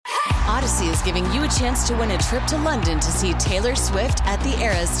Odyssey is giving you a chance to win a trip to London to see Taylor Swift at the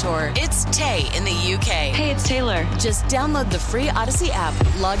Eras Tour. It's Tay in the UK. Hey, it's Taylor. Just download the free Odyssey app,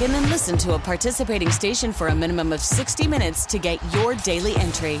 log in and listen to a participating station for a minimum of 60 minutes to get your daily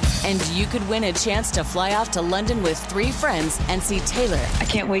entry. And you could win a chance to fly off to London with 3 friends and see Taylor. I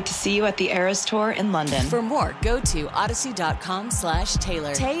can't wait to see you at the Eras Tour in London. For more, go to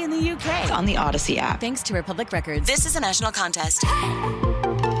odyssey.com/Taylor. Tay in the UK. It's on the Odyssey app. Thanks to Republic Records. This is a national contest.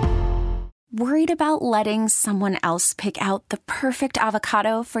 Worried about letting someone else pick out the perfect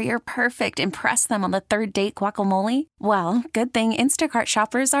avocado for your perfect impress them on the third date guacamole? Well, good thing Instacart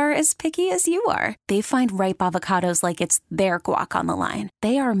shoppers are as picky as you are. They find ripe avocados like it's their guac on the line.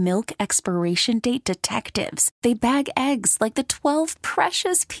 They are milk expiration date detectives. They bag eggs like the 12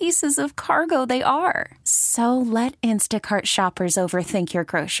 precious pieces of cargo they are. So let Instacart shoppers overthink your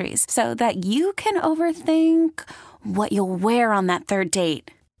groceries so that you can overthink what you'll wear on that third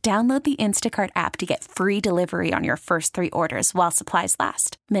date. Download the Instacart app to get free delivery on your first 3 orders while supplies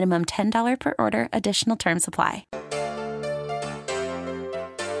last. Minimum $10 per order. Additional terms apply.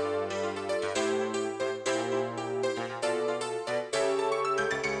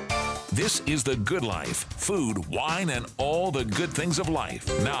 This is The Good Life. Food, wine, and all the good things of life.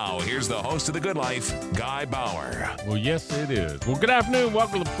 Now, here's the host of The Good Life, Guy Bauer. Well, yes, it is. Well, good afternoon.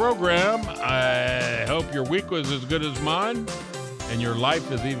 Welcome to the program. I hope your week was as good as mine. And your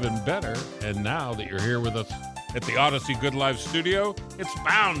life is even better. And now that you're here with us at the Odyssey Good Life studio, it's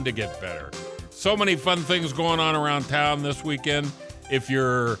bound to get better. So many fun things going on around town this weekend. If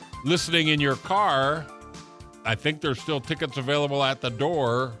you're listening in your car, I think there's still tickets available at the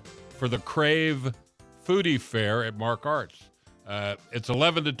door for the Crave Foodie Fair at Mark Arts. It's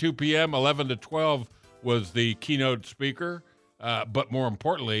 11 to 2 p.m. 11 to 12 was the keynote speaker. But more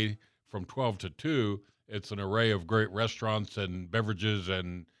importantly, from 12 to 2, it's an array of great restaurants and beverages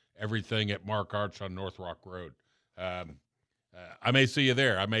and everything at Mark Arts on North Rock Road. I may see you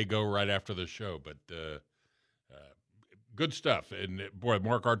there. I may go right after the show, but good stuff. And, boy,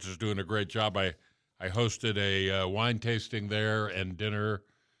 Mark Arts is doing a great job. I hosted a wine tasting there and dinner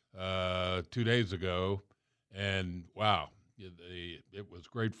 2 days ago, and, wow, it was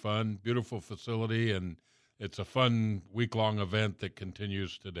great fun, beautiful facility, and it's a fun week-long event that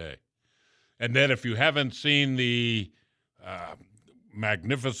continues today. And then if you haven't seen the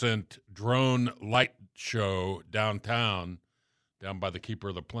magnificent drone light show downtown, down by the Keeper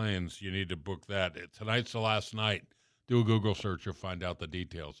of the Plains, you need to book that. Tonight's the last night. Do a Google search. You'll find out the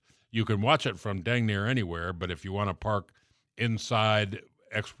details. You can watch it from dang near anywhere, but if you want to park inside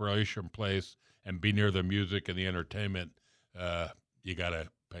Exploration Place and be near the music and the entertainment, you got to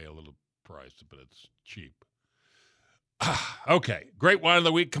pay a little price, but it's cheap. Okay, great wine of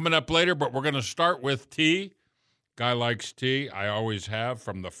the week coming up later, but we're going to start with tea. Guy likes tea. I always have.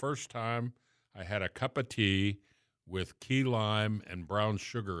 From the first time I had a cup of tea with key lime and brown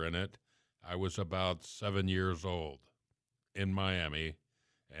sugar in it, I was about 7 years old in Miami,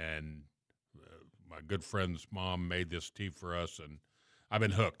 and my good friend's mom made this tea for us, and I've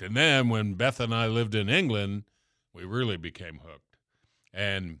been hooked. And then when Beth and I lived in England, we really became hooked.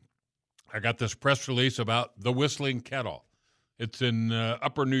 And I got this press release about the Whistling Kettle. It's in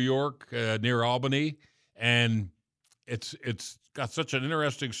upper New York near Albany, and it's got such an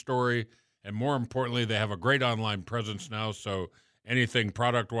interesting story, and more importantly, they have a great online presence now, so anything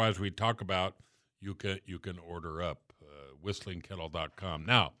product-wise we talk about, you can order up, whistlingkettle.com.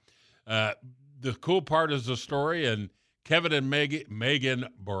 Now, the cool part is the story, and Kevin and Meahgan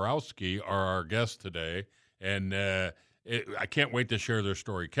Borowsky are our guests today, and I can't wait to share their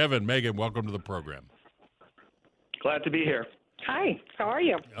story. Kevin, Meahgan, welcome to the program. Glad to be here. Hi, how are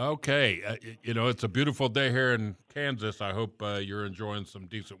you? Okay. It's a beautiful day here in Kansas. I hope you're enjoying some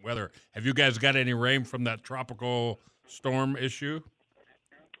decent weather. Have you guys got any rain from that tropical storm issue?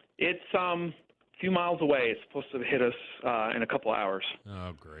 It's a few miles away. It's supposed to hit us in a couple hours.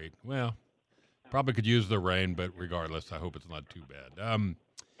 Oh, great. Well, probably could use the rain, but regardless, I hope it's not too bad.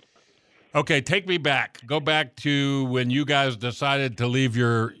 Okay, take me back. Go back to when you guys decided to leave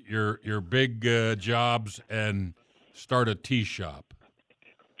your big jobs and start a tea shop.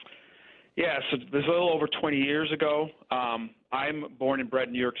 Yeah, so this was a little over 20 years ago. I'm born and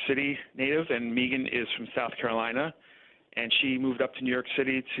bred New York City native, and Meahgan is from South Carolina. And she moved up to New York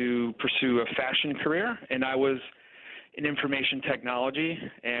City to pursue a fashion career, and I was in information technology,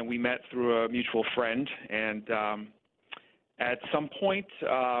 and we met through a mutual friend. And at some point,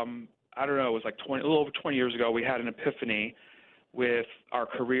 I don't know, it was like a little over 20 years ago, we had an epiphany with our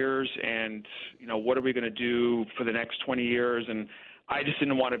careers and, what are we going to do for the next 20 years? And I just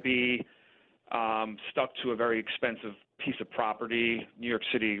didn't want to be stuck to a very expensive piece of property. New York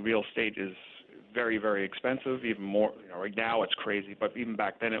City real estate is very, very expensive, even more. Right now it's crazy, but even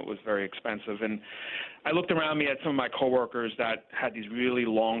back then it was very expensive. And I looked around me at some of my coworkers that had these really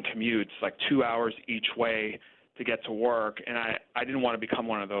long commutes, like 2 hours each way to get to work, and I didn't want to become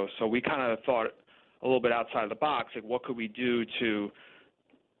one of those. So we kind of thought a little bit outside the box, like what could we do to,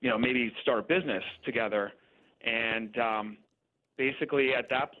 maybe start a business together. And basically at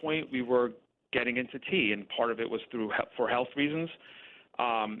that point we were getting into tea, and part of it was for health reasons.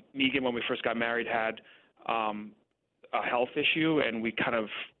 Meahgan, when we first got married, had a health issue, and we kind of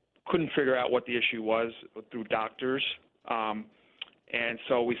couldn't figure out what the issue was through doctors. And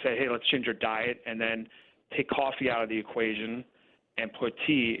so we said, hey, let's change our diet and then take coffee out of the equation and put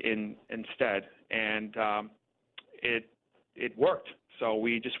tea in instead. And it worked. So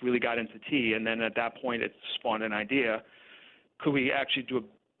we just really got into tea. And then at that point, it spawned an idea. Could we actually do a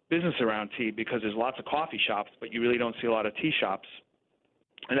business around tea? Because there's lots of coffee shops, but you really don't see a lot of tea shops.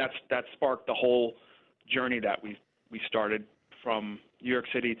 And that sparked the whole journey that we started from New York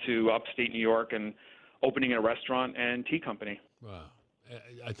City to upstate New York and opening a restaurant and tea company. Wow.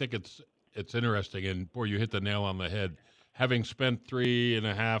 I think it's interesting, and boy, you hit the nail on the head. Having spent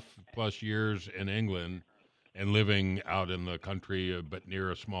 3.5+ years in England and living out in the country, but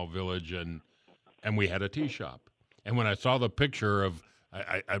near a small village, and we had a tea shop. And when I saw the picture of,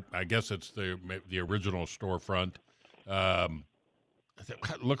 I guess it's the original storefront,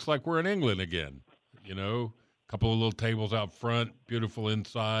 it looks like we're in England again. A couple of little tables out front, beautiful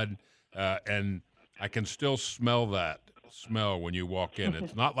inside, and I can still smell that smell when you walk in.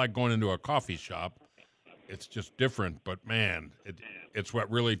 It's not like going into a coffee shop. It's just different, but man, it's what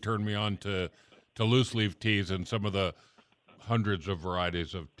really turned me on to loose leaf teas and some of the hundreds of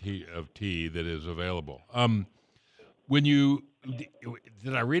varieties of tea that is available. When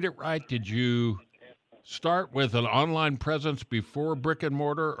did I read it right? Did you start with an online presence before brick and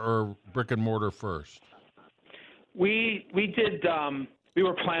mortar, or brick and mortar first? We did. We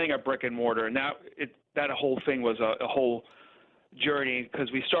were planning a brick and mortar, and that whole thing was a whole journey,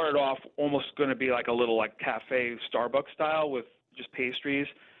 because we started off almost going to be like a little cafe Starbucks style with just pastries.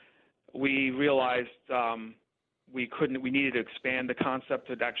 We realized we needed to expand the concept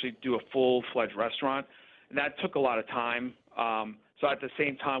to actually do a full-fledged restaurant, and that took a lot of time. So at the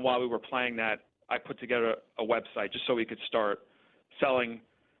same time, while we were planning that, I put together a website just so we could start selling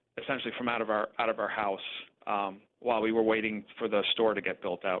essentially from out of our house while we were waiting for the store to get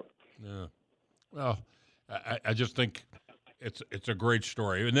built out. Yeah. Well, I just think it's a great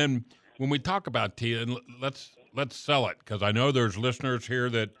story. And then when we talk about tea, and let's sell it, because I know there's listeners here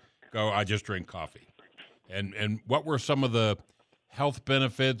that go, I just drink coffee. And what were some of the health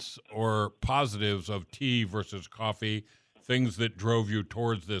benefits or positives of tea versus coffee, things that drove you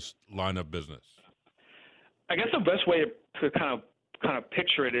towards this line of business? I guess the best way to kind of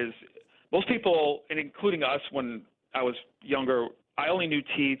picture it is, most people, and including us when I was younger, I only knew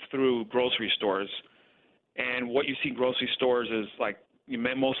tea through grocery stores. And what you see in grocery stores is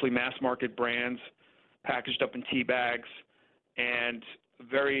mostly mass market brands packaged up in tea bags and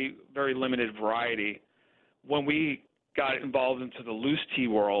very, very limited variety. When we got involved into the loose tea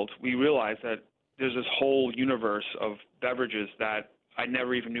world, we realized that there's this whole universe of beverages that I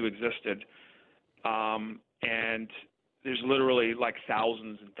never even knew existed. And there's literally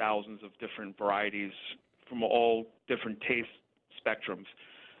thousands and thousands of different varieties from all different taste spectrums.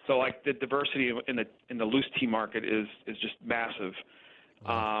 So the diversity in the loose tea market is just massive.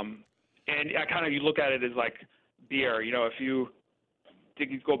 And you look at it as like beer. If you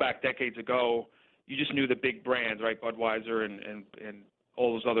go back decades ago, you just knew the big brands, right? Budweiser and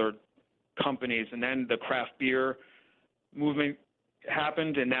all those other companies. And then the craft beer movement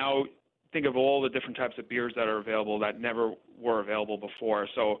happened, and now think of all the different types of beers that are available that never were available before.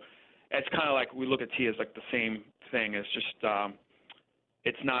 So it's kind of like we look at tea as the same thing. It's just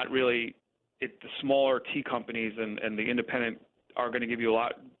it's not really the smaller tea companies and the independent are going to give you a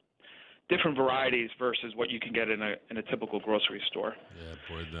lot different varieties versus what you can get in a typical grocery store. Yeah,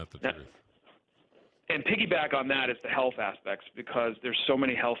 boy, isn't that the truth. And piggyback on that is the health aspects, because there's so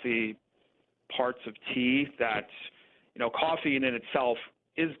many healthy parts of tea that, coffee in itself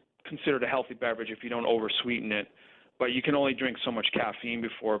is considered a healthy beverage if you don't over-sweeten it, but you can only drink so much caffeine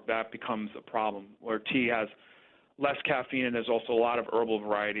before that becomes a problem, where tea has less caffeine, and there's also a lot of herbal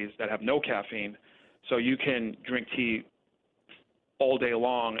varieties that have no caffeine, so you can drink tea all day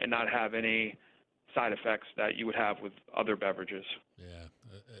long and not have any side effects that you would have with other beverages.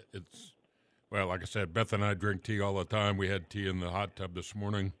 Yeah, well, like I said, Beth and I drink tea all the time. We had tea in the hot tub this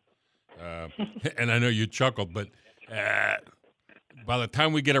morning, and I know you chuckled, but by the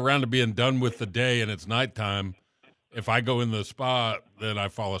time we get around to being done with the day and it's nighttime, if I go in the spa, then I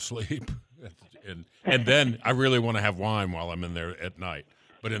fall asleep. and then I really want to have wine while I'm in there at night.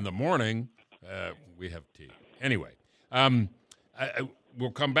 But in the morning, we have tea. Anyway,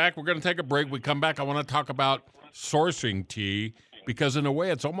 we'll come back. We're going to take a break. We come back. I want to talk about sourcing tea because in a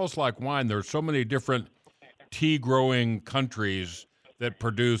way it's almost like wine. There's so many different tea-growing countries that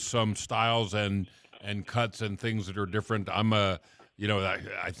produce some styles and cuts and things that are different. I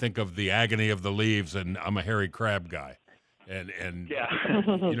think of the agony of the leaves, and I'm a hairy crab guy. And Yeah.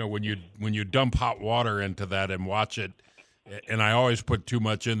 when you dump hot water into that and watch it, and I always put too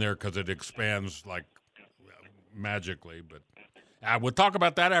much in there because it expands like magically. But we'll talk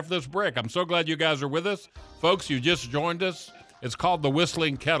about that after this break. I'm so glad you guys are with us. Folks, you just joined us. It's called the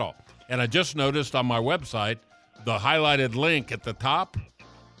Whistling Kettle. And I just noticed on my website, the highlighted link at the top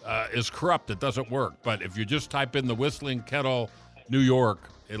is corrupt. It doesn't work. But if you just type in the Whistling Kettle, New York,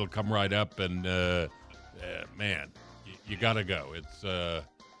 it'll come right up. And, man, you got to go. It's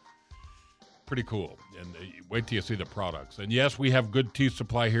pretty cool. And wait till you see the products. And, yes, we have good tea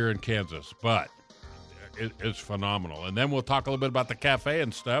supply here in Kansas, but it's phenomenal. And then we'll talk a little bit about the cafe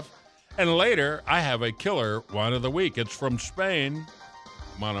and stuff. And later, I have a killer wine of the week. It's from Spain,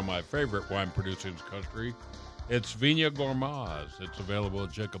 one of my favorite wine-producing country. It's Viña Gourmaz. It's available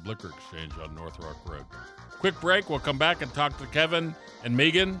at Jacob Liquor Exchange on North Rock Road. Quick break. We'll come back and talk to Kevin and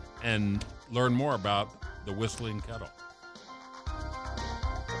Meahgan and learn more about the Whistling Kettle.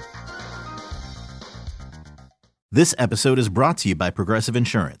 This episode is brought to you by Progressive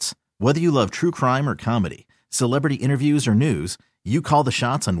Insurance. Whether you love true crime or comedy, celebrity interviews or news, you call the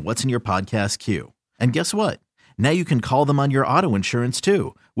shots on what's in your podcast queue. And guess what? Now you can call them on your auto insurance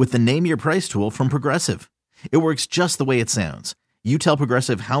too with the Name Your Price tool from Progressive. It works just the way it sounds. You tell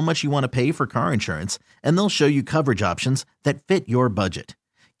Progressive how much you want to pay for car insurance, and they'll show you coverage options that fit your budget.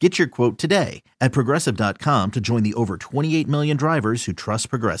 Get your quote today at Progressive.com to join the over 28 million drivers who trust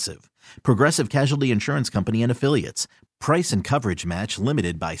Progressive. Progressive Casualty Insurance Company and Affiliates. Price and coverage match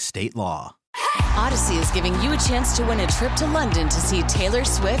limited by state law. Odyssey is giving you a chance to win a trip to London to see Taylor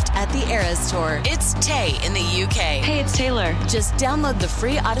Swift at the Eras Tour. It's Tay in the UK. Hey, it's Taylor. Just download the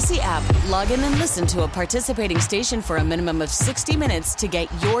free Odyssey app, log in and listen to a participating station for a minimum of 60 minutes to get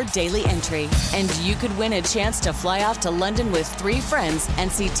your daily entry. And you could win a chance to fly off to London with 3 friends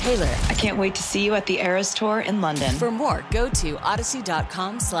and see Taylor. I can't wait to see you at the Eras Tour in London. For more, go to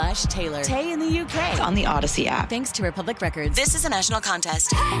odyssey.com/Taylor. Tay in the UK. It's on the Odyssey app. Thanks to Republic Records. This is a national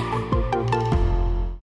contest.